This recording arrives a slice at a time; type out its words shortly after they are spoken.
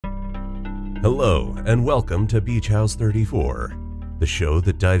Hello, and welcome to Beach House 34, the show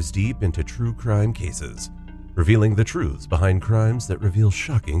that dives deep into true crime cases, revealing the truths behind crimes that reveal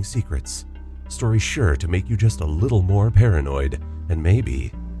shocking secrets. Stories sure to make you just a little more paranoid, and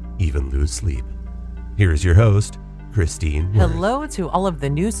maybe even lose sleep. Here's your host, Christine Worth. Hello to all of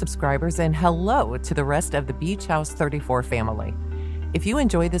the new subscribers, and hello to the rest of the Beach House 34 family. If you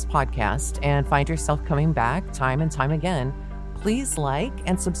enjoy this podcast and find yourself coming back time and time again, please like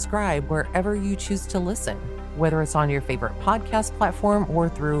and subscribe wherever you choose to listen, whether it's on your favorite podcast platform or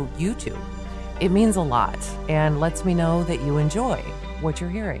through YouTube. It means a lot and lets me know that you enjoy what you're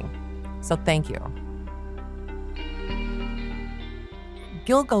hearing. So thank you.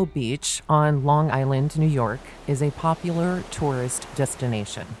 Gilgo Beach on Long Island, New York, is a popular tourist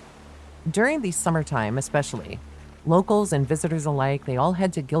destination. During the summertime especially, locals and visitors alike, they all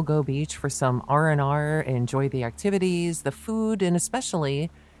head to Gilgo Beach for some R&R, enjoy the activities, the food, and especially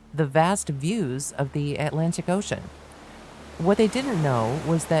the vast views of the Atlantic Ocean. What they didn't know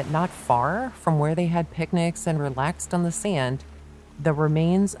was that not far from where they had picnics and relaxed on the sand, the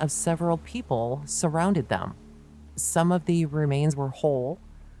remains of several people surrounded them. Some of the remains were whole,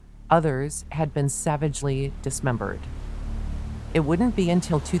 others had been savagely dismembered. It wouldn't be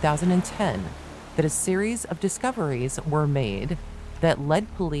until 2010 that a series of discoveries were made that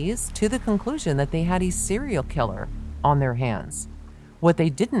led police to the conclusion that they had a serial killer on their hands. What they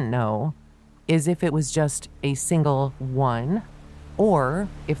didn't know is if it was just a single one or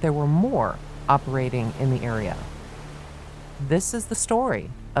if there were more operating in the area. This is the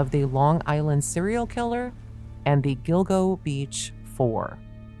story of the Long Island serial killer and the Gilgo Beach 4.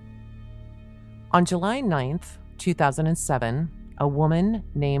 On July 9th, 2007, a woman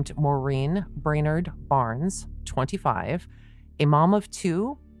named Maureen Brainerd Barnes, 25, a mom of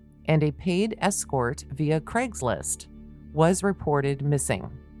two, and a paid escort via Craigslist, was reported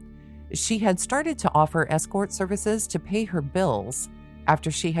missing. She had started to offer escort services to pay her bills after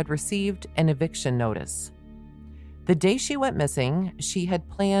she had received an eviction notice. The day she went missing, she had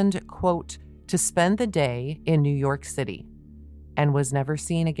planned, quote, to spend the day in New York City, and was never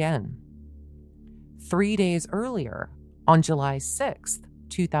seen again. 3 days earlier, on July 6th,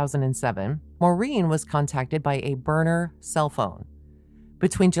 2007, Maureen was contacted by a burner cell phone.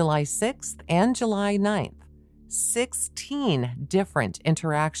 Between July 6th and July 9th, 16 different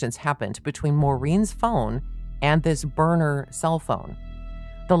interactions happened between Maureen's phone and this burner cell phone.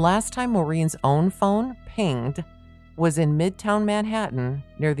 The last time Maureen's own phone pinged was in Midtown Manhattan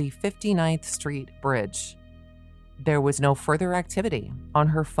near the 59th Street Bridge. There was no further activity on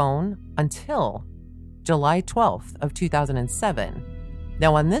her phone until July 12th of 2007.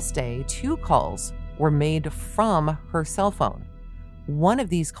 Now on this day, 2 calls were made from her cell phone. One of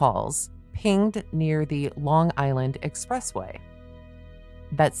these calls pinged near the Long Island Expressway.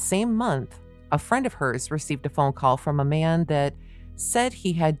 That same month, a friend of hers received a phone call from a man that said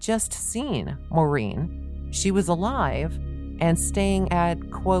he had just seen Maureen. She was alive and staying at,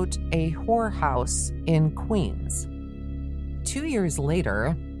 quote, a whorehouse in Queens. 2 years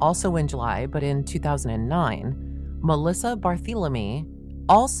later, also in July, but in 2009, Melissa Barthélemy,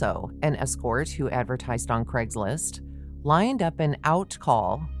 also an escort who advertised on Craigslist, lined up an out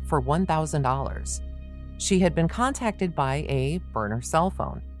call for $1,000. She had been contacted by a burner cell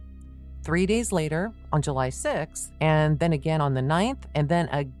phone. 3 days later, on July 6th, and then again on the 9th, and then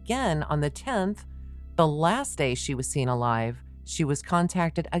again on the 10th, the last day she was seen alive, she was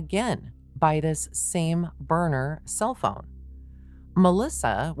contacted again by this same burner cell phone.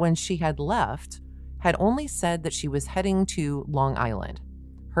 Melissa, when she had left, had only said that she was heading to Long Island.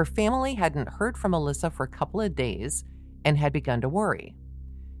 Her family hadn't heard from Melissa for a couple of days and had begun to worry.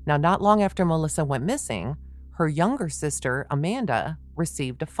 Now, not long after Melissa went missing, her younger sister, Amanda,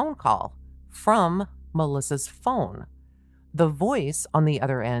 received a phone call from Melissa's phone. The voice on the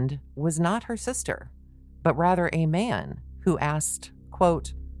other end was not her sister, but rather a man who asked,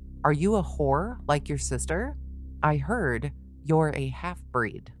 quote, "Are you a whore like your sister? I heard you're a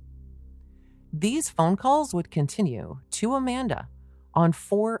half-breed." These phone calls would continue to Amanda on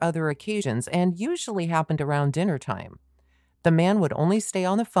 4 other occasions and usually happened around dinner time. The man would only stay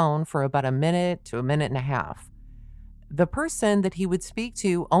on the phone for about a minute to a minute and a half. The person that he would speak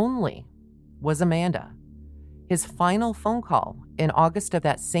to only was Amanda. His final phone call in August of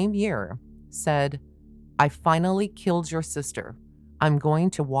that same year said, "I finally killed your sister. I'm going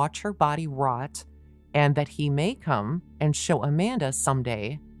to watch her body rot, and that he may come and show Amanda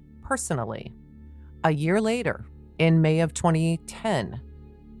someday personally." A year later, in May of 2010,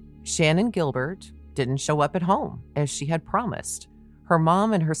 Shannon Gilbert didn't show up at home as she had promised. Her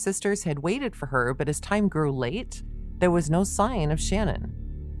mom and her sisters had waited for her, but as time grew late, there was no sign of Shannon.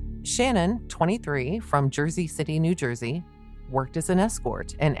 Shannon, 23, from Jersey City, New Jersey, worked as an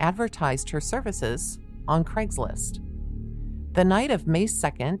escort and advertised her services on Craigslist. The night of May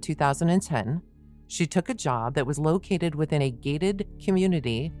 2nd, 2010, she took a job that was located within a gated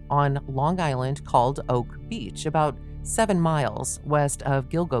community on Long Island called Oak Beach, about 7 miles west of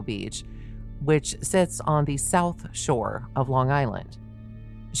Gilgo Beach, which sits on the south shore of Long Island.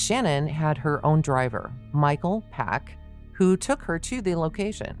 Shannon had her own driver, Michael Pack, who took her to the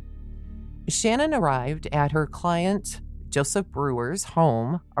location. Shannon arrived at her client, Joseph Brewer's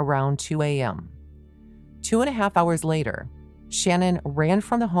home around 2 a.m. 2.5 hours later, Shannon ran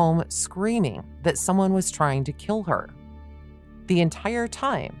from the home screaming that someone was trying to kill her. The entire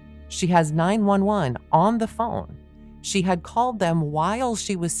time, she has 911 on the phone. She had called them while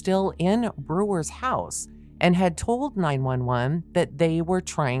she was still in Brewer's house and had told 911 that they were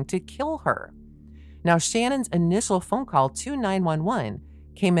trying to kill her. Now, Shannon's initial phone call to 911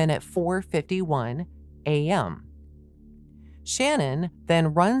 came in at 4:51 a.m. Shannon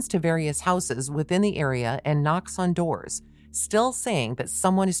then runs to various houses within the area and knocks on doors, still saying that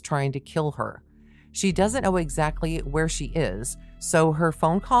someone is trying to kill her. She doesn't know exactly where she is, so her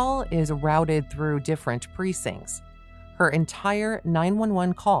phone call is routed through different precincts. Her entire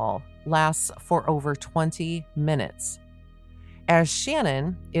 911 call lasts for over 20 minutes. As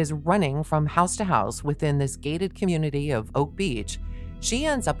Shannon is running from house to house within this gated community of Oak Beach, she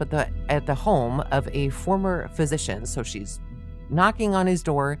ends up at the home of a former physician. So she's knocking on his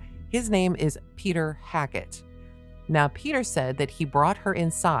door. His name is Peter Hackett. Now, Peter said that he brought her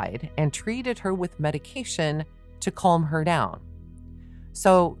inside and treated her with medication to calm her down.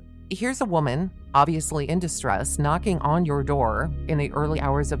 So here's a woman, obviously in distress, knocking on your door in the early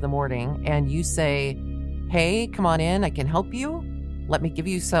hours of the morning, and you say, "Hey, come on in, I can help you. Let me give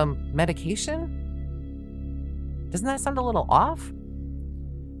you some medication." Doesn't that sound a little off?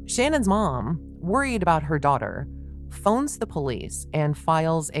 Shannon's mom, worried about her daughter, phones the police and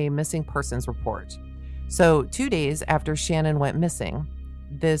files a missing persons report. So 2 days after Shannon went missing,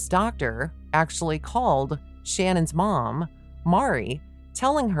 this doctor actually called Shannon's mom, Mari,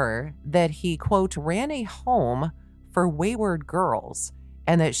 telling her that he, quote, ran a home for wayward girls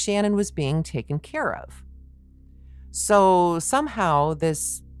and that Shannon was being taken care of. So somehow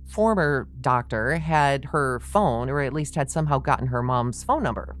this former doctor had her phone, or at least had somehow gotten her mom's phone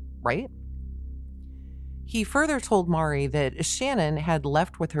number, right? He further told Mari that Shannon had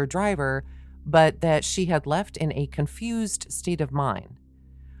left with her driver, but that she had left in a confused state of mind.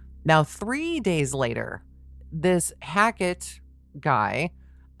 Now, 3 days later, this Hackett guy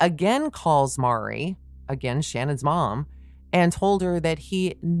again calls Mari, again Shannon's mom, and told her that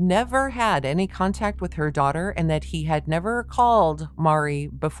he never had any contact with her daughter and that he had never called Mari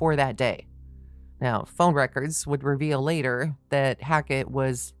before that day. Now, phone records would reveal later that Hackett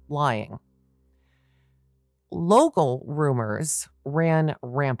was lying. Local rumors ran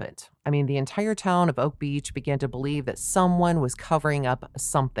rampant. I mean, the entire town of Oak Beach began to believe that someone was covering up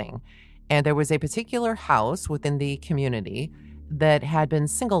something. And there was a particular house within the community that had been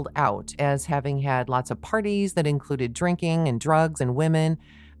singled out as having had lots of parties that included drinking and drugs and women.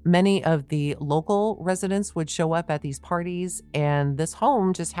 Many of the local residents would show up at these parties, and this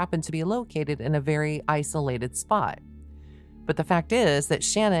home just happened to be located in a very isolated spot. But the fact is that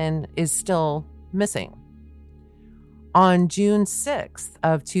Shannon is still missing. On June 6th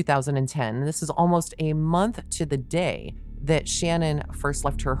of 2010, this is almost a month to the day that Shannon first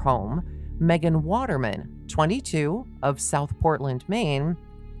left her home, Megan Waterman, 22, of South Portland, Maine,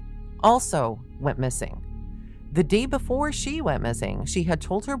 also went missing. The day before she went missing, she had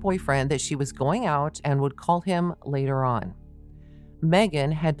told her boyfriend that she was going out and would call him later on.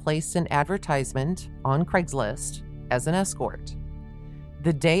 Megan had placed an advertisement on Craigslist as an escort.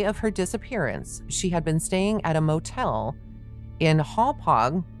 The day of her disappearance, she had been staying at a motel in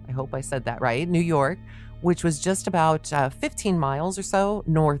Hauppauge, I hope I said that right, New York, which was just about 15 miles or so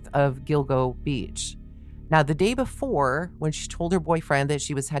north of Gilgo Beach. Now, the day before, when she told her boyfriend that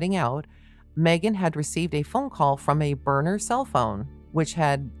she was heading out, Megan had received a phone call from a burner cell phone, which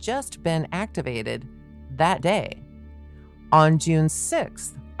had just been activated that day. On June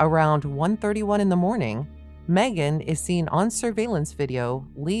 6th, around 1:31 in the morning, Megan is seen on surveillance video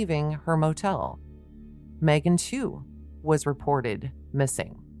leaving her motel. Megan, too, was reported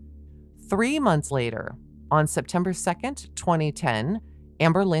missing. 3 months later, on September 2nd, 2010,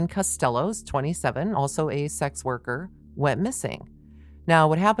 Amber Lynn Costellos, 27, also a sex worker, went missing. Now,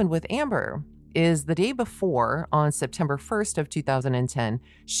 what happened with Amber is the day before, on September 1st of 2010,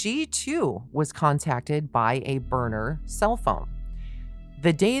 she too was contacted by a burner cell phone.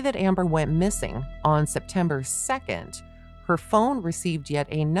 The day that Amber went missing, on September 2nd, her phone received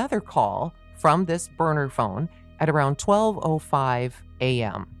yet another call from this burner phone at around 12:05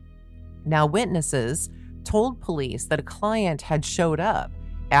 a.m. Now, witnesses told police that a client had showed up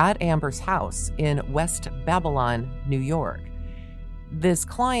at Amber's house in West Babylon, New York. This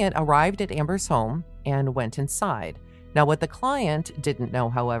client arrived at Amber's home and went inside. Now, what the client didn't know,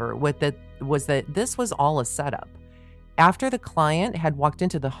 however, was that this was all a setup. After the client had walked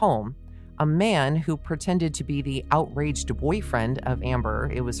into the home, a man who pretended to be the outraged boyfriend of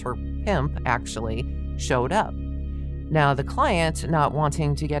Amber, it was her pimp actually, showed up. Now, the client, not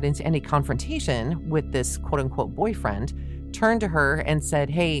wanting to get into any confrontation with this quote-unquote boyfriend, turned to her and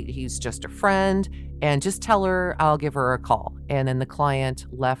said, "Hey, he's just a friend, and just tell her I'll give her a call." And then the client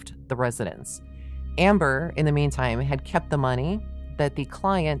left the residence. Amber, in the meantime, had kept the money that the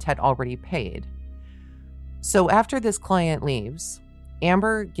client had already paid. So after this client leaves,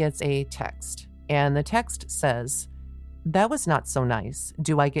 Amber gets a text, and the text says, "That was not so nice.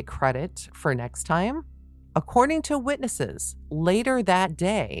 Do I get credit for next time?" According to witnesses, later that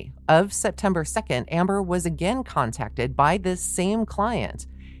day of September 2nd, Amber was again contacted by this same client.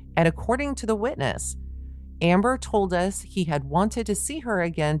 And according to the witness, Amber told us he had wanted to see her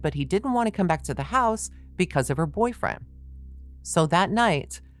again, but he didn't want to come back to the house because of her boyfriend. So that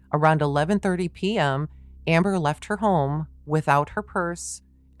night, around 11:30 p.m., Amber left her home without her purse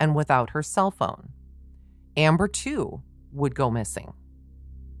and without her cell phone. Amber, too, would go missing.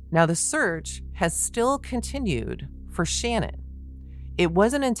 Now, the search has still continued for Shannon. It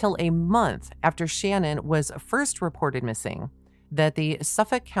wasn't until a month after Shannon was first reported missing that the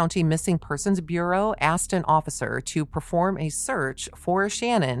Suffolk County Missing Persons Bureau asked an officer to perform a search for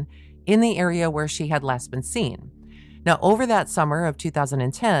Shannon in the area where she had last been seen. Now, over that summer of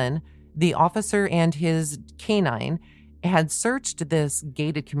 2010, the officer and his canine had searched this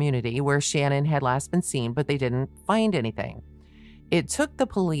gated community where Shannon had last been seen, but they didn't find anything. It took the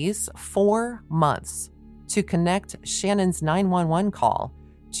police 4 months to connect Shannon's 911 call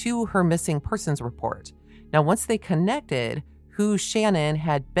to her missing persons report. Now, once they connected who Shannon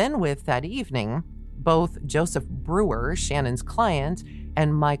had been with that evening, both Joseph Brewer, Shannon's client,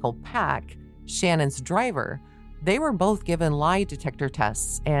 and Michael Pack, Shannon's driver, they were both given lie detector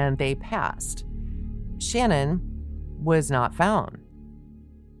tests and they passed. Shannon was not found.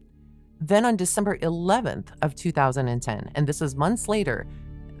 Then on December 11th of 2010, and this is months later,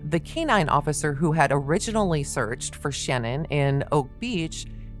 the canine officer who had originally searched for Shannon in Oak Beach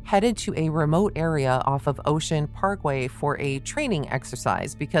headed to a remote area off of Ocean Parkway for a training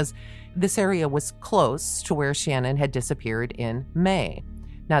exercise because this area was close to where Shannon had disappeared in May.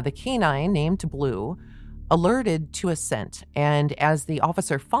 Now, the canine, named Blue, alerted to a scent, and as the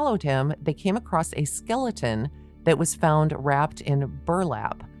officer followed him, they came across a skeleton that was found wrapped in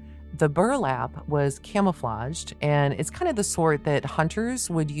burlap. The burlap was camouflaged, and it's kind of the sort that hunters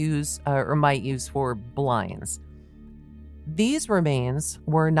would use or might use for blinds. These remains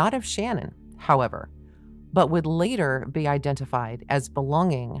were not of Shannon, however, but would later be identified as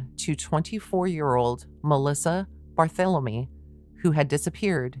belonging to 24-year-old Melissa Bartholomew, who had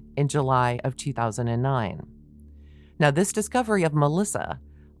disappeared in July of 2009. Now, this discovery of Melissa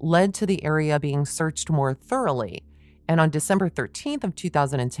led to the area being searched more thoroughly, and on December 13th of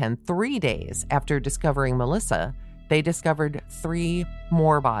 2010, 3 days after discovering Melissa, they discovered 3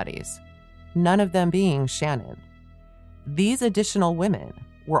 more bodies, none of them being Shannon. These additional women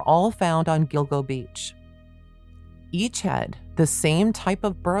were all found on Gilgo Beach. Each had the same type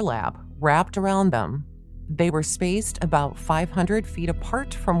of burlap wrapped around them. They were spaced about 500 feet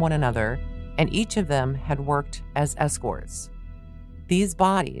apart from one another, and each of them had worked as escorts. These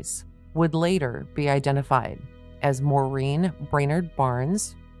bodies would later be identified as Maureen Brainerd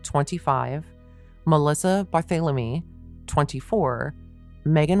Barnes, 25, Melissa Bartholomew, 24,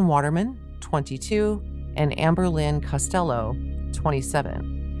 Megan Waterman, 22, and Amber Lynn Costello,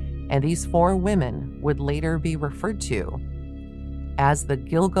 27. And these 4 women would later be referred to as the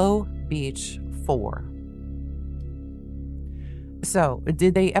Gilgo Beach 4. So,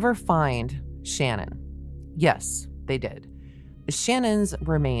 did they ever find Shannon? Yes, they did. Shannon's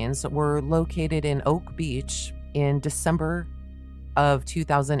remains were located in Oak Beach in December of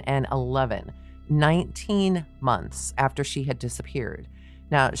 2011, 19 months after she had disappeared.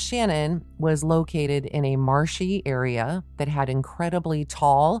 Now, Shannon was located in a marshy area that had incredibly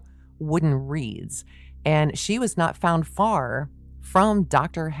tall wooden reeds, and she was not found far from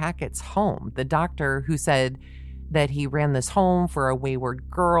Dr. Hackett's home, the doctor who said that he ran this home for wayward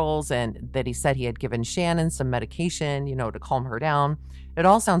girls and that he said he had given Shannon some medication, to calm her down. It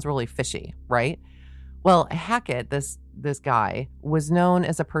all sounds really fishy, right? Well, Hackett, this guy, was known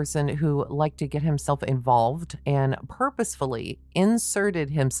as a person who liked to get himself involved and purposefully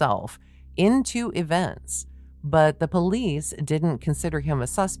inserted himself into events, but the police didn't consider him a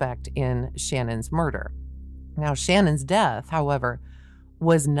suspect in Shannon's murder. Now, Shannon's death, however,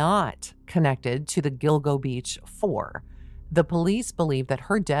 was not connected to the Gilgo Beach 4. The police believed that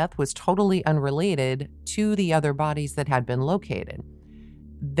her death was totally unrelated to the other bodies that had been located.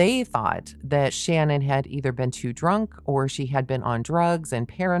 They thought that Shannon had either been too drunk or she had been on drugs and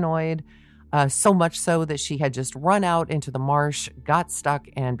paranoid, so much so that she had just run out into the marsh, got stuck,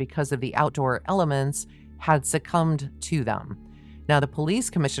 and because of the outdoor elements, had succumbed to them. Now, the police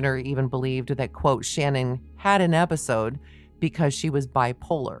commissioner even believed that, quote, Shannon had an episode because she was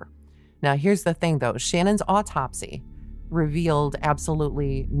bipolar. Now, here's the thing, though. Shannon's autopsy revealed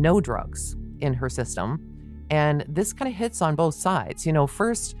absolutely no drugs in her system. And this kind of hits on both sides.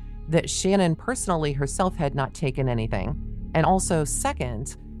 First, that Shannon personally herself had not taken anything. And also,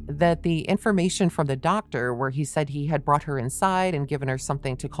 second, that the information from the doctor where he said he had brought her inside and given her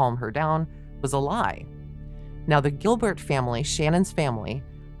something to calm her down was a lie. Now, the Gilbert family, Shannon's family,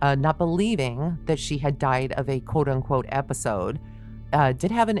 not believing that she had died of a quote-unquote episode,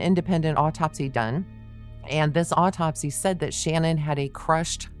 did have an independent autopsy done. And this autopsy said that Shannon had a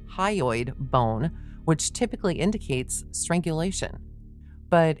crushed hyoid bone, which typically indicates strangulation.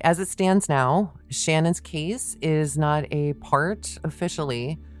 But as it stands now, Shannon's case is not a part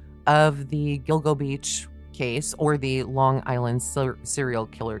officially of the Gilgo Beach case or the Long Island serial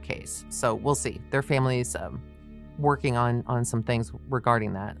killer case. So we'll see. Their family's working on some things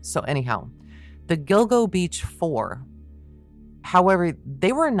regarding that. So anyhow, the Gilgo Beach 4, however,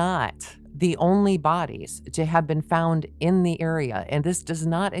 they were not the only bodies to have been found in the area, and this does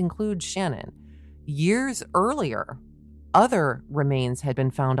not include Shannon. Years earlier, other remains had been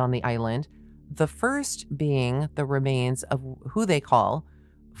found on the island, the first being the remains of who they call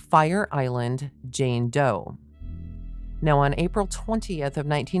Fire Island Jane Doe. Now, on April 20th of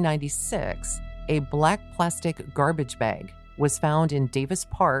 1996, a black plastic garbage bag was found in Davis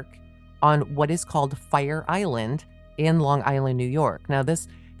Park on what is called Fire Island in Long Island, New York. Now, this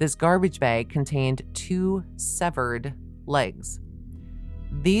garbage bag contained 2 severed legs.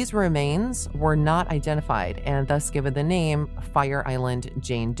 These remains were not identified and thus given the name Fire Island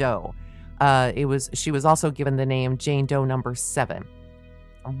Jane Doe. She was also given the name Jane Doe number 7.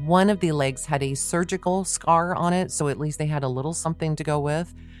 One of the legs had a surgical scar on it, so at least they had a little something to go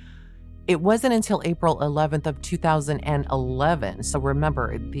with. It wasn't until April 11th of 2011. So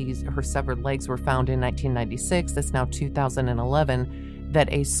remember, her severed legs were found in 1996. That's now 2011.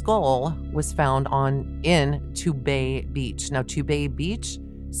 That a skull was found in Tubay Beach. Now, Tubay Beach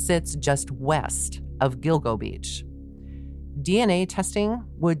sits just west of Gilgo Beach. DNA testing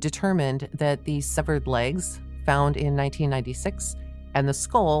would determine that the severed legs found in 1996 and the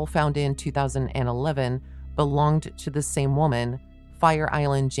skull found in 2011 belonged to the same woman, Fire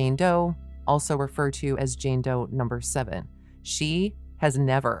Island Jane Doe, also referred to as Jane Doe number 7. She has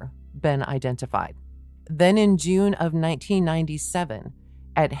never been identified. Then in June of 1997,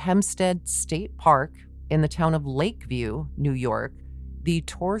 at Hempstead State Park in the town of Lakeview, New York, the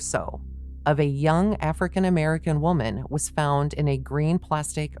torso of a young African-American woman was found in a green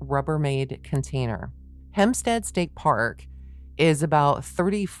plastic Rubbermaid container. Hempstead State Park is about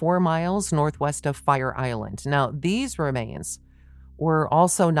 34 miles northwest of Fire Island. Now, these remains were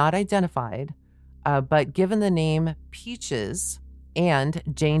also not identified, but given the name Peaches and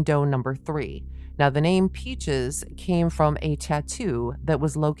Jane Doe number 3. Now, the name Peaches came from a tattoo that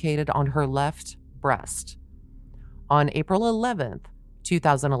was located on her left breast. On April 11th,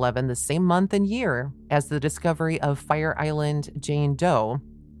 2011, the same month and year as the discovery of Fire Island Jane Doe,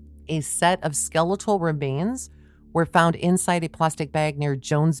 a set of skeletal remains were found inside a plastic bag near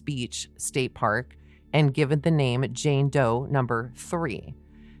Jones Beach State Park and given the name Jane Doe number 3.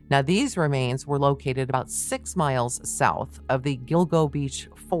 Now, these remains were located about 6 miles south of the Gilgo Beach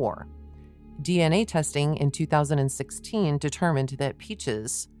 4. DNA testing in 2016 determined that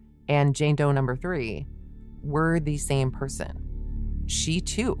Peaches and Jane Doe number 3 were the same person. She,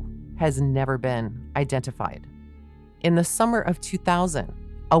 too, has never been identified. In the summer of 2000,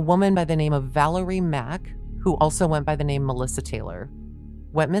 a woman by the name of Valerie Mack, who also went by the name Melissa Taylor,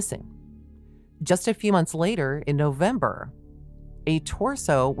 went missing. Just a few months later, in November, a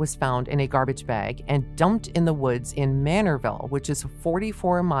torso was found in a garbage bag and dumped in the woods in Manorville, which is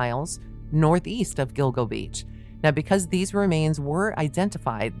 44 miles northeast of Gilgo Beach. Now, because these remains were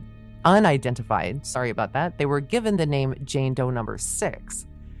unidentified, sorry about that, they were given the name Jane Doe number 6.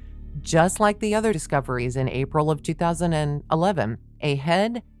 Just like the other discoveries in April of 2011, a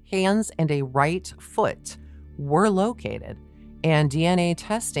head, hands and a right foot were located, and DNA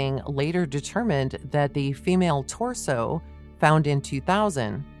testing later determined that the female torso found in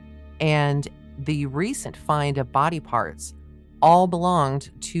 2000 and the recent find of body parts all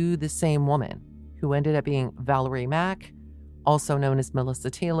belonged to the same woman, who ended up being Valerie Mack, also known as Melissa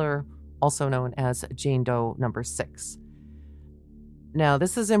Taylor, also known as Jane Doe number 6. Now,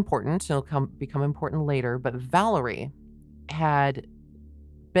 this is important. It'll become important later, but Valerie had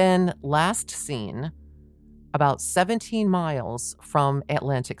been last seen about 17 miles from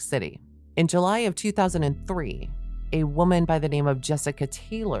Atlantic City. In July of 2003, a woman by the name of Jessica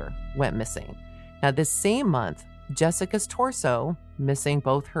Taylor went missing. Now, this same month, Jessica's torso, missing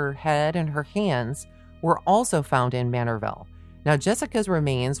both her head and her hands, were also found in Manorville. Now, Jessica's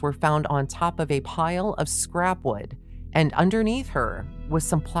remains were found on top of a pile of scrap wood, and underneath her was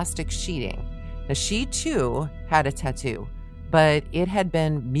some plastic sheeting. Now, she too had a tattoo, but it had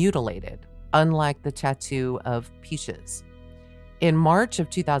been mutilated, unlike the tattoo of Peaches. In March of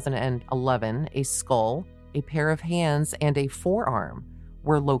 2011, a skull, a pair of hands, and a forearm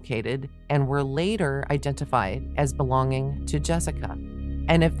were located and were later identified as belonging to Jessica.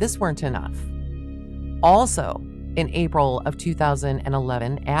 And if this weren't enough, also in April of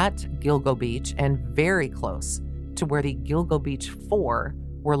 2011 at Gilgo Beach and very close to where the Gilgo Beach 4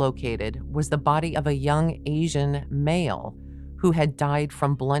 were located was the body of a young Asian male who had died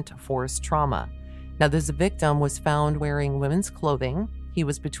from blunt force trauma. Now, this victim was found wearing women's clothing. He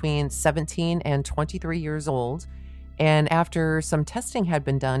was between 17 and 23 years old. And after some testing had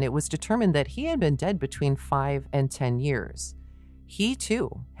been done, it was determined that he had been dead between 5 and 10 years. He,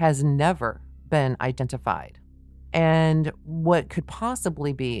 too, has never been identified. And what could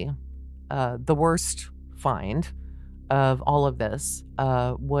possibly be the worst find of all of this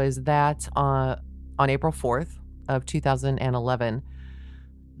was that on April 4th of 2011,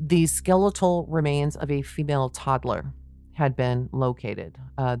 the skeletal remains of a female toddler had been located.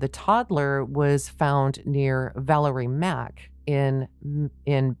 The toddler was found near Valerie Mack in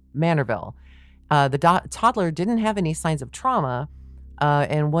Manorville. The toddler didn't have any signs of trauma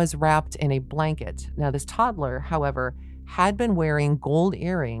and was wrapped in a blanket. Now, this toddler, however, had been wearing gold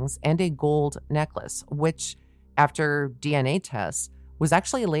earrings and a gold necklace, which, after DNA tests, was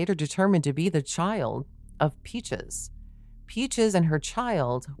actually later determined to be the child of Peaches. Peaches and her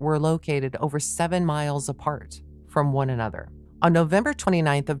child were located over 7 miles apart from one another. On November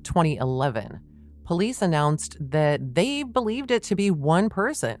 29th of 2011, police announced that they believed it to be one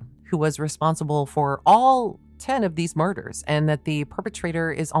person who was responsible for all 10 of these murders, and that the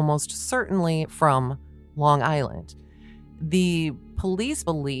perpetrator is almost certainly from Long Island. The police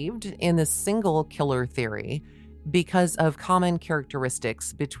believed in the single killer theory because of common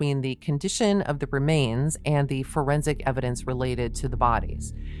characteristics between the condition of the remains and the forensic evidence related to the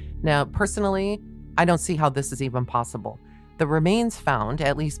bodies. Now, personally, I don't see how this is even possible. The remains found,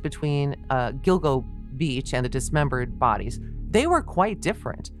 at least between Gilgo Beach and the dismembered bodies, they were quite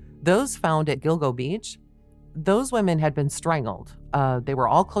different. Those found at Gilgo Beach, those women had been strangled. They were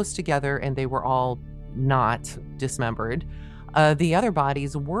all close together and they were all not dismembered. The other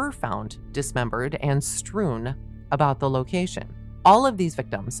bodies were found dismembered and strewn about the location. All of these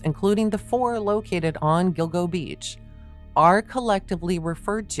victims, including the 4 located on Gilgo Beach, are collectively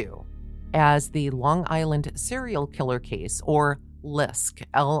referred to as the Long Island serial killer case, or LISK,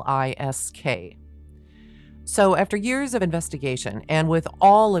 L-I-S-K. So after years of investigation, and with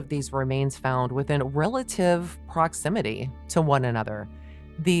all of these remains found within relative proximity to one another,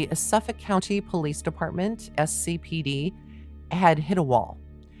 the Suffolk County Police Department, SCPD, had hit a wall.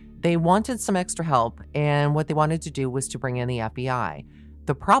 They wanted some extra help, and what they wanted to do was to bring in the FBI.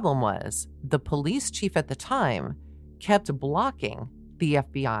 The problem was the police chief at the time kept blocking the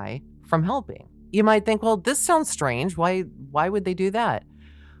FBI from helping. You might think, well, this sounds strange. Why would they do that?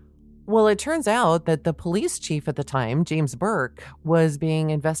 Well, it turns out that the police chief at the time, James Burke, was being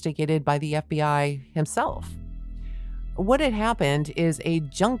investigated by the FBI himself. What had happened is a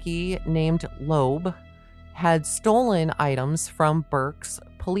junkie named Loeb had stolen items from Burke's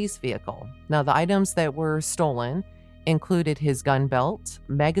police vehicle. Now, the items that were stolen included his gun belt,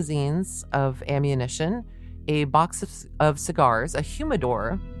 magazines of ammunition, a box of cigars, a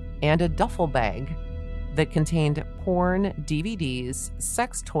humidor, and a duffel bag that contained porn DVDs,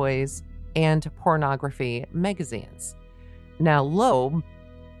 sex toys, and pornography magazines. Now, Loeb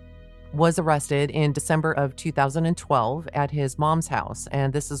was arrested in December of 2012 at his mom's house,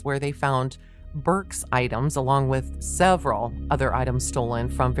 and this is where they found Burke's items along with several other items stolen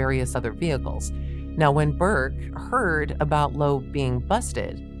from various other vehicles. Now, when Burke heard about Loeb being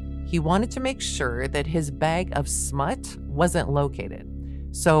busted, he wanted to make sure that his bag of smut wasn't located.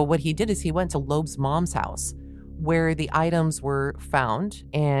 So what he did is he went to Loeb's mom's house, where the items were found,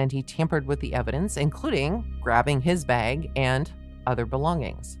 and he tampered with the evidence, including grabbing his bag and other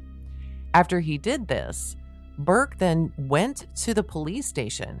belongings. After he did this, Burke then went to the police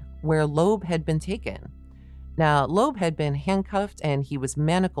station where Loeb had been taken. Now, Loeb had been handcuffed and he was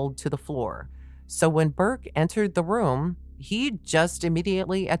manacled to the floor. So when Burke entered the room, he just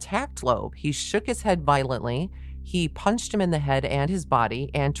immediately attacked Loeb. He shook his head violently. He punched him in the head and his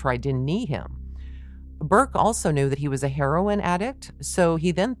body and tried to knee him. Burke also knew that he was a heroin addict, so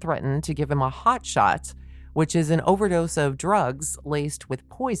he then threatened to give him a hot shot, which is an overdose of drugs laced with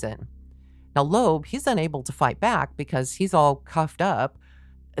poison. Now, Loeb, he's unable to fight back because he's all cuffed up,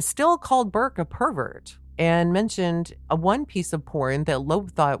 still called Burke a pervert and mentioned one piece of porn that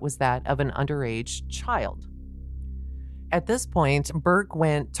Loeb thought was that of an underage child. At this point, Burke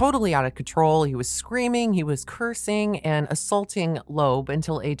went totally out of control. He was screaming, he was cursing and assaulting Loeb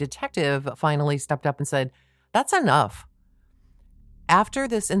until a detective finally stepped up and said, "That's enough." After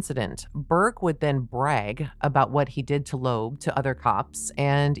this incident, Burke would then brag about what he did to Loeb to other cops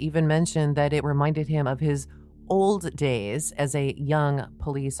and even mention that it reminded him of his old days as a young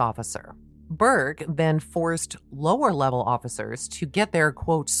police officer. Burke then forced lower level officers to get their,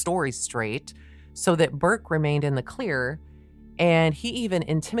 quote, story straight so that Burke remained in the clear, and he even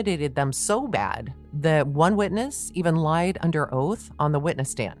intimidated them so bad that one witness even lied under oath on the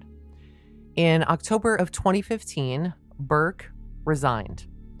witness stand. In October of 2015, Burke resigned.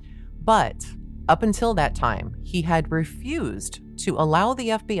 But up until that time, he had refused to allow the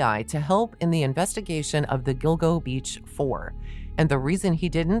FBI to help in the investigation of the Gilgo Beach Four. And the reason he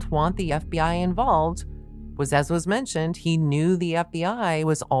didn't want the FBI involved was, as was mentioned, he knew the FBI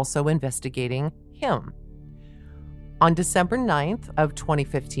was also investigating him. On December 9th of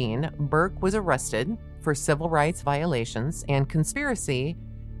 2015, Burke was arrested for civil rights violations and conspiracy,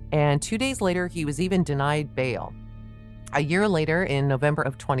 and 2 days later, he was even denied bail. A year later, in November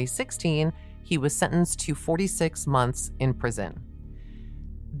of 2016, he was sentenced to 46 months in prison.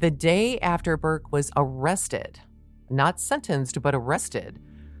 The day after Burke was arrested, not sentenced, but arrested,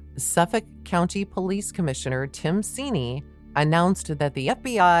 Suffolk County Police Commissioner Tim Sini announced that the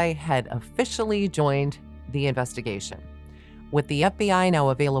FBI had officially joined the investigation. With the FBI now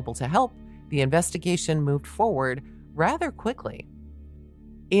available to help, the investigation moved forward rather quickly.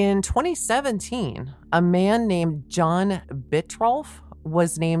 In 2017, a man named John Bittrolff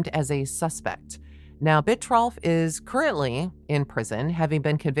was named as a suspect. Now, Bittrolff is currently in prison, having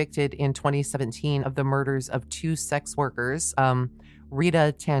been convicted in 2017 of the murders of two sex workers,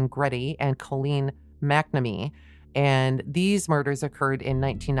 Rita Tangretti and Colleen McNamee, and these murders occurred in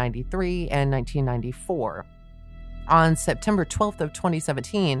 1993 and 1994. On September 12th of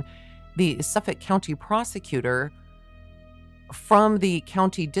 2017, the Suffolk County prosecutor from the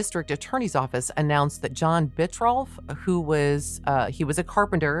county district attorney's office announced that John Bittrolff, who was a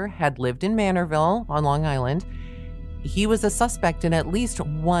carpenter, had lived in Manorville on Long Island. He was a suspect in at least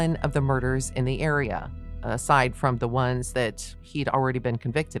one of the murders in the area, aside from the ones that he'd already been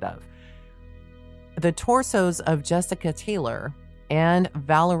convicted of. The torsos of Jessica Taylor and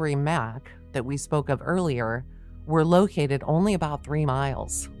Valerie Mack that we spoke of earlier were located only about 3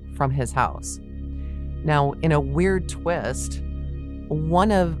 miles from his house. Now, in a weird twist,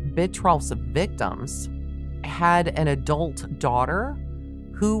 one of Bittrolff's victims had an adult daughter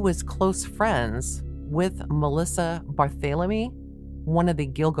who was close friends with Melissa Barthélemy, one of the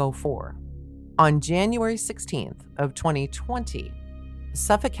Gilgo Four. On January 16th of 2020,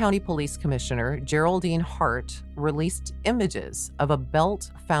 Suffolk County Police Commissioner Geraldine Hart released images of a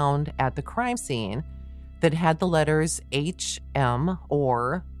belt found at the crime scene that had the letters HM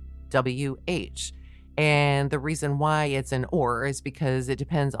or WH. And the reason why it's an or is because it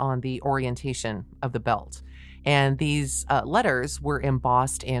depends on the orientation of the belt. And these letters were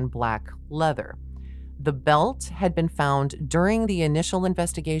embossed in black leather. The belt had been found during the initial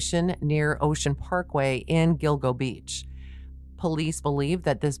investigation near Ocean Parkway in Gilgo Beach. Police believed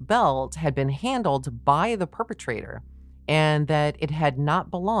that this belt had been handled by the perpetrator and that it had not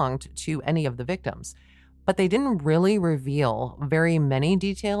belonged to any of the victims. But they didn't really reveal very many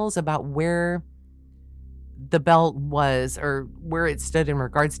details about where the belt was or where it stood in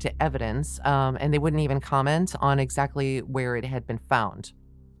regards to evidence, and they wouldn't even comment on exactly where it had been found.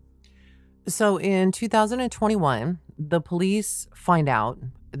 So in 2021, the police find out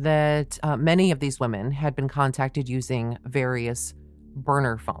that many of these women had been contacted using various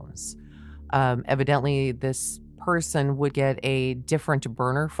burner phones. Evidently, this person would get a different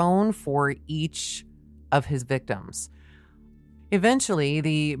burner phone for each of his victims. Eventually,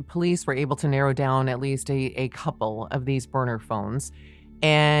 the police were able to narrow down at least a couple of these burner phones,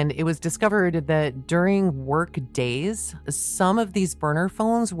 And it was discovered that during work days, some of these burner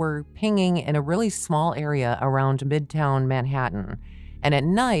phones were pinging in a really small area around Midtown Manhattan. And at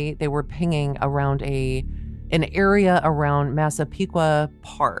night, they were pinging around an area around Massapequa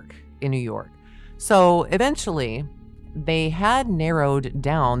Park in New York. So eventually, they had narrowed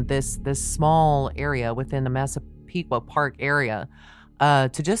down this small area within the Massapequa Park area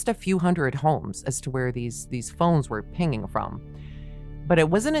to just a few hundred homes as to where these phones were pinging from. But it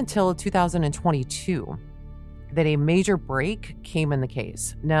wasn't until 2022 that a major break came in the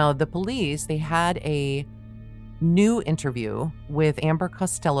case. Now, the police, they had a new interview with Amber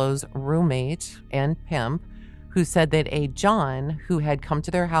Costello's roommate and pimp, who said that a John who had come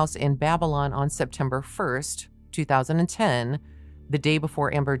to their house in Babylon on September 1st, 2010, the day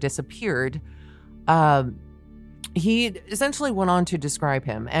before Amber disappeared, he essentially went on to describe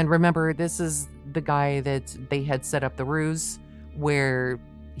him. And remember, this is the guy that they had set up the ruse where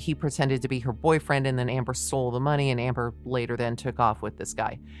he pretended to be her boyfriend, and then Amber stole the money, and Amber later then took off with this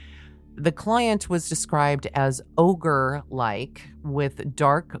guy. The client was described as ogre-like with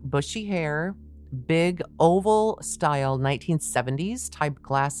dark, bushy hair, big oval-style 1970s type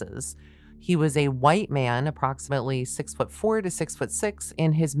glasses. He was a white man, approximately 6'4" to 6'6",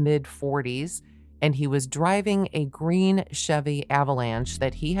 in his mid-40s, and he was driving a green Chevy Avalanche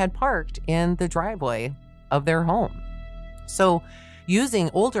that he had parked in the driveway of their home. So, using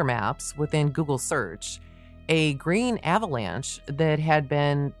older maps within Google search, a green Avalanche that had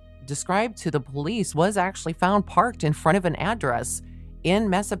been described to the police was actually found parked in front of an address in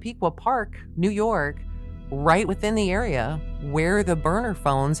Massapequa Park, New York, right within the area where the burner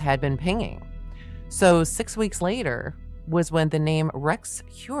phones had been pinging. So 6 weeks later was when the name Rex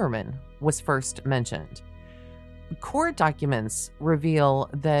Heuermann was first mentioned. Court documents reveal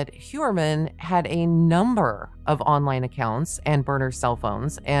that Heuermann had a number of online accounts and burner cell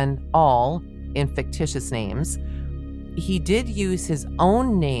phones, and all in fictitious names. He did use his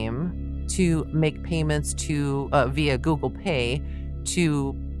own name to make payments to via Google Pay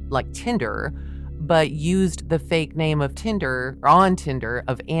to like Tinder, but used the fake name of Tinder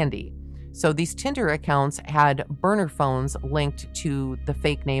of Andy. So these Tinder accounts had burner phones linked to the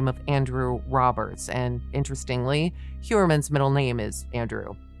fake name of Andrew Roberts. And interestingly, Heuermann's middle name is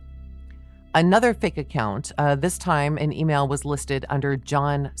Andrew. Another fake account, this time an email was listed under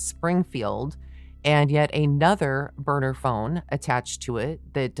John Springfield, and yet another burner phone attached to it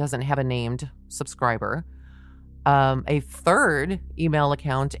that doesn't have a named subscriber. A third email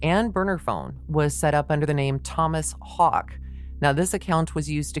account and burner phone was set up under the name Thomas Hawk. Now, this account was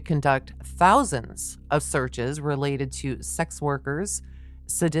used to conduct thousands of searches related to sex workers,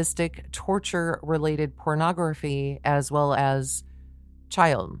 sadistic torture-related pornography, as well as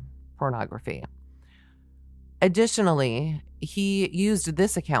child pornography. Additionally, he used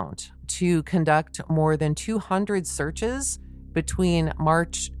this account to conduct more than 200 searches between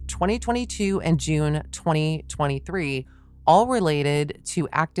March 2022 and June 2023, all related to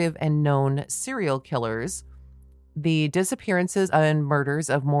active and known serial killers, the disappearances and murders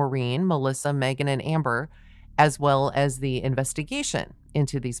of Maureen, Melissa, Megan, and Amber, as well as the investigation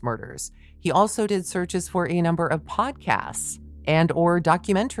into these murders. He also did searches for a number of podcasts and or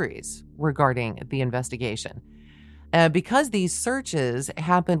documentaries regarding the investigation. Because these searches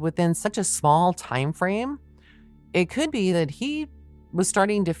happened within such a small time frame, it could be that he was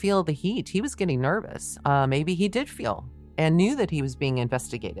starting to feel the heat. He was getting nervous. Maybe he did feel and knew that he was being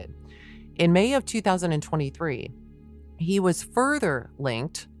investigated. In May of 2023, he was further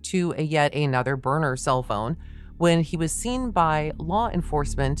linked to yet another burner cell phone when he was seen by law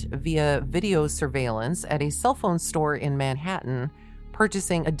enforcement via video surveillance at a cell phone store in Manhattan,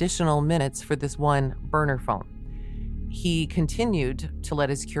 purchasing additional minutes for this one burner phone. He continued to let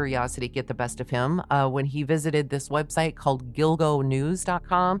his curiosity get the best of him when he visited this website called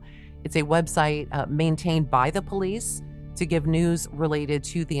GilgoNews.com. It's a website maintained by the police to give news related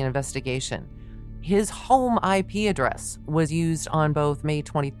to the investigation. His home IP address was used on both May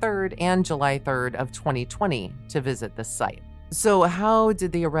 23rd and July 3rd of 2020 to visit this site. So how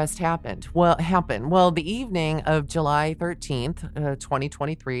did the arrest happen? Well, the evening of July 13th,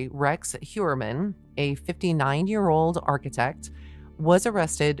 2023, Rex Heuermann, a 59-year-old architect, was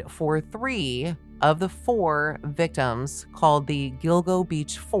arrested for 3 of the 4 victims called the Gilgo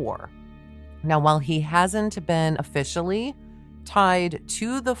Beach 4. Now, while he hasn't been officially tied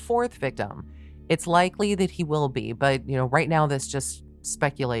to the 4th victim, it's likely that he will be, but right now that's just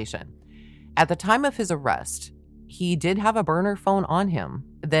speculation. At the time of his arrest, he did have a burner phone on him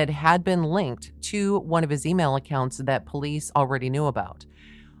that had been linked to one of his email accounts that police already knew about.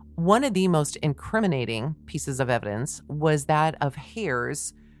 One of the most incriminating pieces of evidence was that of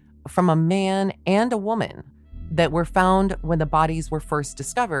hairs from a man and a woman that were found when the bodies were first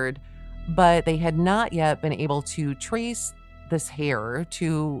discovered, but they had not yet been able to trace this hair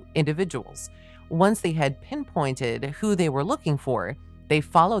to individuals. Once they had pinpointed who they were looking for, they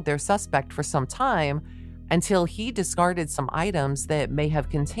followed their suspect for some time until he discarded some items that may have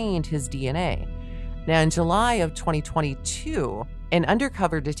contained his DNA. Now, in July of 2022, an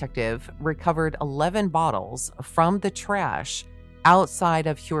undercover detective recovered 11 bottles from the trash outside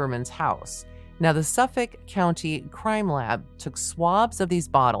of Huerman's house. Now, the Suffolk County Crime Lab took swabs of these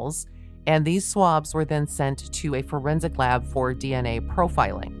bottles, and these swabs were then sent to a forensic lab for DNA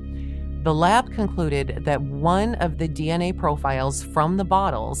profiling. The lab concluded that one of the DNA profiles from the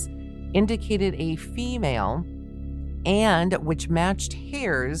bottles indicated a female and which matched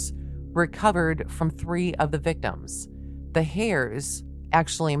hairs recovered from 3 of the victims. The hairs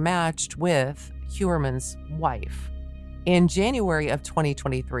actually matched with Huerman's wife. In January of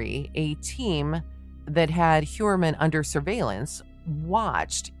 2023, a team that had Huerman under surveillance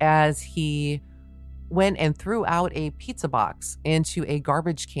watched as he went and threw out a pizza box into a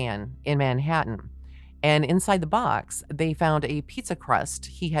garbage can in Manhattan. And inside the box, they found a pizza crust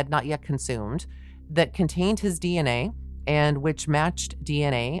he had not yet consumed that contained his DNA and which matched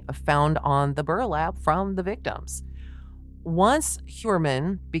DNA found on the burlap from the victims. Once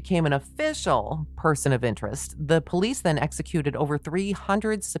Huerman became an official person of interest, the police then executed over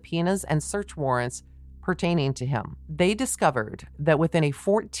 300 subpoenas and search warrants pertaining to him. They discovered that within a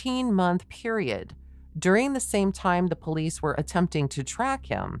 14-month period, during the same time the police were attempting to track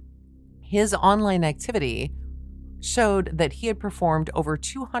him, his online activity showed that he had performed over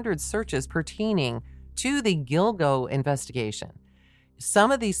 200 searches pertaining to the Gilgo investigation.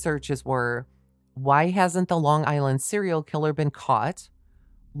 Some of these searches were: why hasn't the Long Island serial killer been caught?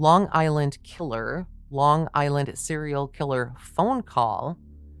 Long Island killer, Long Island serial killer phone call,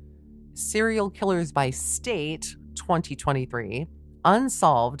 serial killers by state 2023,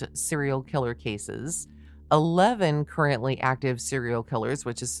 unsolved serial killer cases, 11 currently active serial killers,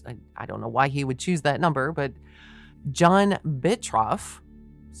 which is, I don't know why he would choose that number, but John Bitroff,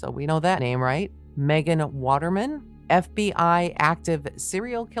 so we know that name, right? Megan Waterman, FBI active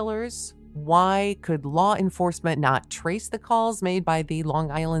serial killers. Why could law enforcement not trace the calls made by the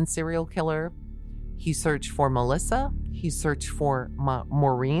Long Island serial killer? He searched for Melissa. He searched for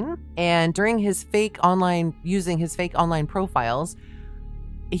Maureen. And during using his fake online profiles,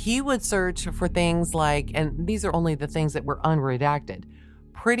 he would search for things like, and these are only the things that were unredacted: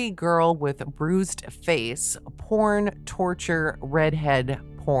 pretty girl with bruised face, porn, torture, redhead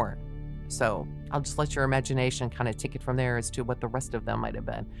porn. So I'll just let your imagination kind of take it from there as to what the rest of them might have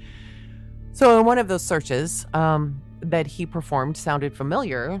been. So in one of those searches that he performed sounded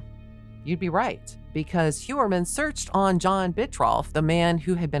familiar, you'd be right, because Huerman searched on John Bitroff, the man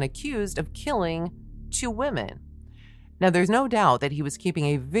who had been accused of killing 2 women. Now, there's no doubt that he was keeping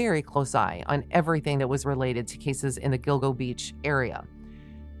a very close eye on everything that was related to cases in the Gilgo Beach area.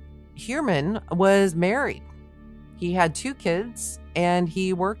 Huerman was married. He had 2 kids, and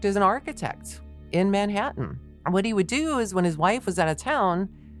he worked as an architect in Manhattan. What he would do is when his wife was out of town,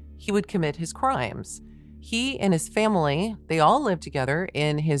 he would commit his crimes. He and his family, they all lived together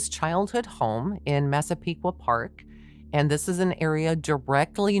in his childhood home in Massapequa Park, and this is an area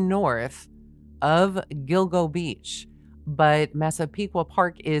directly north of Gilgo Beach. But Massapequa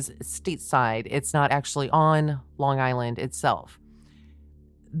Park is stateside. It's not actually on Long Island itself.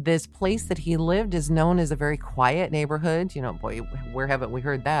 This place that he lived is known as a very quiet neighborhood. You know, boy, where haven't we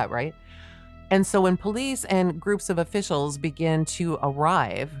heard that, right? And so when police and groups of officials begin to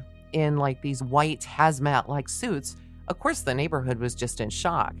arrive in like these white hazmat-like suits, of course the neighborhood was just in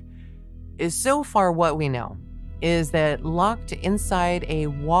shock. So far what we know is that locked inside a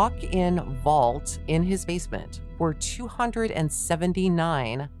walk-in vault in his basement were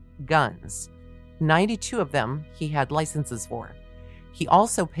 279 guns. 92 of them he had licenses for. He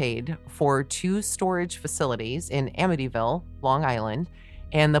also paid for 2 storage facilities in Amityville, Long Island,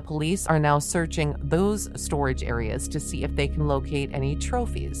 and the police are now searching those storage areas to see if they can locate any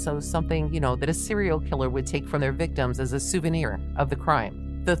trophies. So something, that a serial killer would take from their victims as a souvenir of the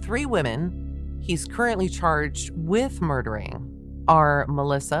crime. The 3 women he's currently charged with murdering are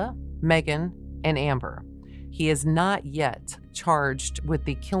Melissa, Megan, and Amber. He is not yet charged with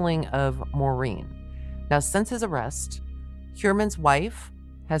the killing of Maureen. Now, since his arrest, Huerman's wife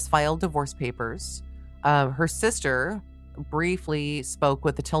has filed divorce papers. Her sister briefly spoke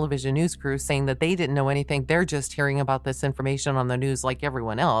with the television news crew saying that they didn't know anything. They're just hearing about this information on the news like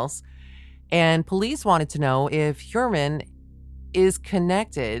everyone else. And police wanted to know if Huerman is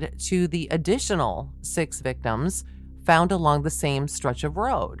connected to the additional 6 victims found along the same stretch of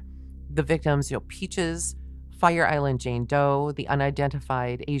road. The victims, Peaches, Fire Island Jane Doe, the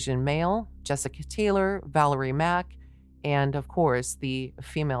unidentified Asian male, Jessica Taylor, Valerie Mack, and of course, the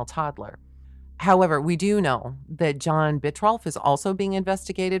female toddler. However, we do know that John Bittrolf is also being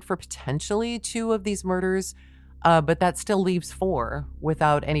investigated for potentially 2 of these murders, but that still leaves 4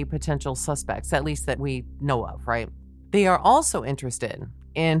 without any potential suspects, at least that we know of, right? They are also interested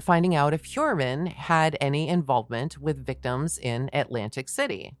in finding out if Huerman had any involvement with victims in Atlantic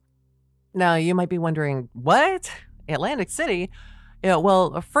City. Now, you might be wondering, what? Atlantic City? Yeah,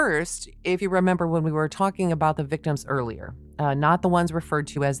 well, first, if you remember when we were talking about the victims earlier, not the ones referred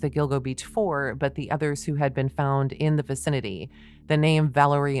to as the Gilgo Beach 4, but the others who had been found in the vicinity, the name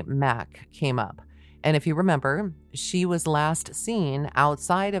Valerie Mack came up. And if you remember, she was last seen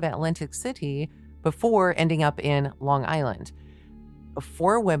outside of Atlantic City before ending up in Long Island.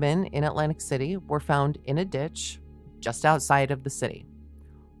 4 women in Atlantic City were found in a ditch just outside of the city.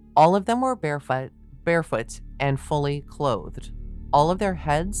 All of them were barefoot and fully clothed. All of their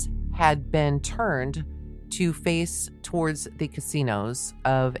heads had been turned to face towards the casinos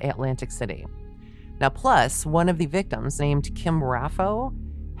of Atlantic City. Now, plus, one of the victims, named Kim Raffo,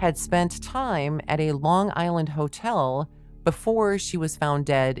 had spent time at a Long Island hotel before she was found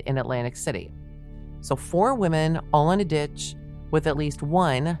dead in Atlantic City. So 4 women all in a ditch with at least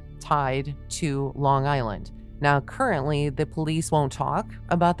one tied to Long Island. Now, currently, the police won't talk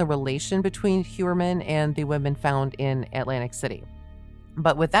about the relation between Huerman and the women found in Atlantic City.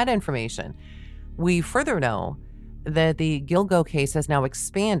 But with that information, we further know that the Gilgo case has now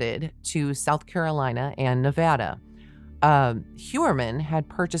expanded to South Carolina and Nevada. Huerman had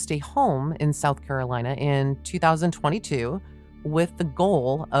purchased a home in South Carolina in 2022 with the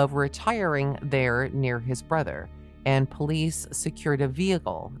goal of retiring there near his brother, and police secured a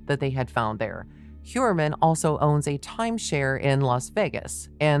vehicle that they had found there. Huerman also owns a timeshare in Las Vegas,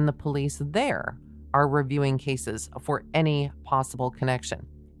 and the police there are reviewing cases for any possible connection.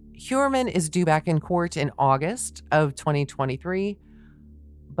 Huerman is due back in court in August of 2023,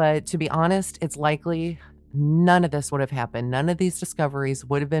 but to be honest, it's likely none of this would have happened. None of these discoveries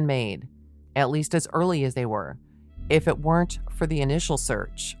would have been made, at least as early as they were, if it weren't for the initial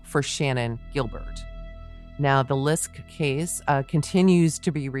search for Shannon Gilbert. Now, the Lisk case continues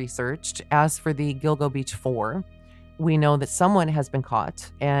to be researched. As for the Gilgo Beach 4, we know that someone has been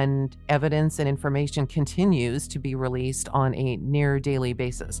caught, and evidence and information continues to be released on a near daily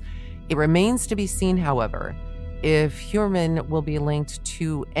basis. It remains to be seen, however, if Huerman will be linked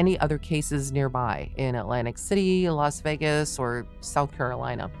to any other cases nearby in Atlantic City, Las Vegas, or South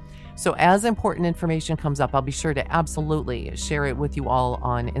Carolina. So as important information comes up, I'll be sure to absolutely share it with you all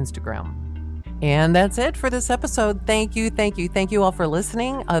on Instagram. And that's it for this episode. Thank you all for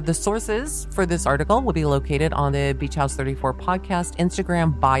listening. The sources for this article will be located on the Beach House 34 podcast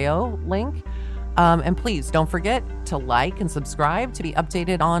Instagram bio link. And please don't forget to like and subscribe to be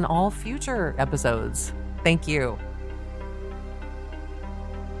updated on all future episodes. Thank you.